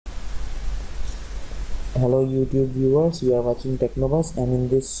Hello YouTube viewers, you are watching Technobus, and in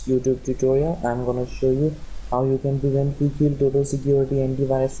this YouTube tutorial I'm gonna show you how you can prevent Quick Heal Total Security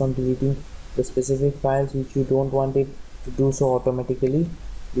Antivirus from deleting the specific files which you don't want it to do so automatically.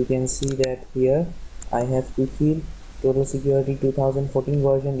 You can see that here I have Quick Heal Total Security 2014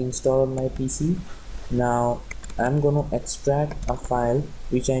 version installed on my PC. Now I'm gonna extract a file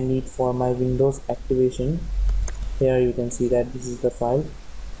which I need for my Windows activation. Here you can see that this is the file.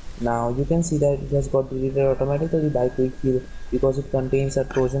 Now you can see that it has got deleted automatically by Quick Heal because it contains a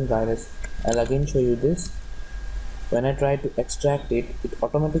Trojan virus. I'll again show you this. When I try to extract it, it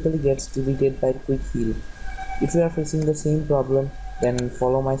automatically gets deleted by Quick Heal. If you are facing the same problem, then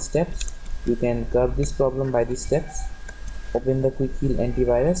follow my steps. You can curb this problem by these steps. Open the Quick Heal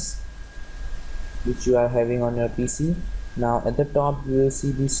antivirus which you are having on your PC. Now at the top you will see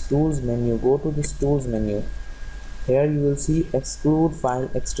this tools menu. Go to this tools menu. Here you will see exclude file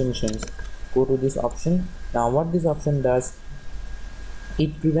extensions. Go to this option. Now what this option does,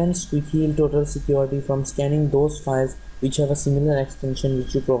 it prevents Quick Heal Total Security from scanning those files which have a similar extension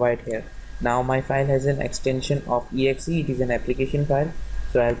which you provide here. Now my file has an extension of exe. It is an application file,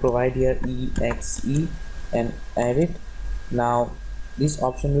 so I'll provide here exe and add it. Now this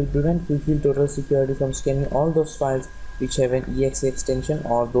option will prevent Quick Heal Total Security from scanning all those files which have an exe extension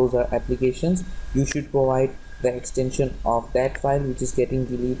or those are applications. You should provide the extension of that file which is getting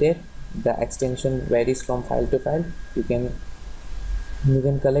deleted. The extension varies from file to file. You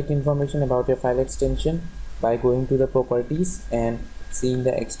can collect information about your file extension by going to the properties and seeing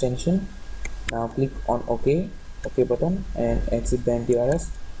the extension. Now click on OK button and exit the antivirus.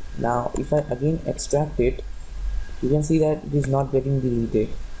 Now if I again extract it, you can see that it is not getting deleted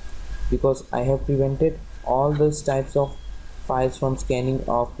because I have prevented all those types of files from scanning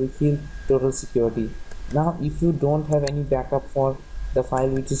of Quick Heal Total Security. Now if you don't have any backup for the file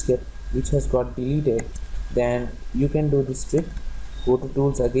which has got deleted, then you can do this trick. Go to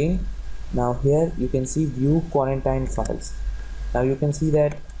tools again. Now here you can see view quarantine files. Now you can see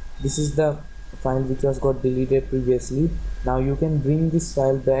that this is the file which was got deleted previously. Now you can bring this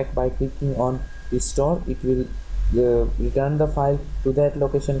file back by clicking on restore. It will return the file to that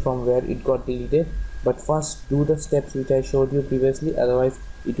location from where it got deleted, but first do the steps which I showed you previously, otherwise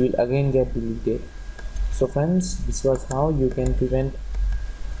it will again get deleted. So friends, this was how you can prevent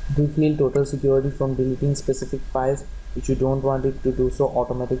Quick Heal Total Security from deleting specific files which you don't want it to do so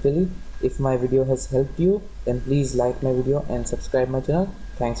automatically. If my video has helped you, then please like my video and subscribe my channel.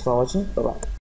 Thanks for watching. Bye bye.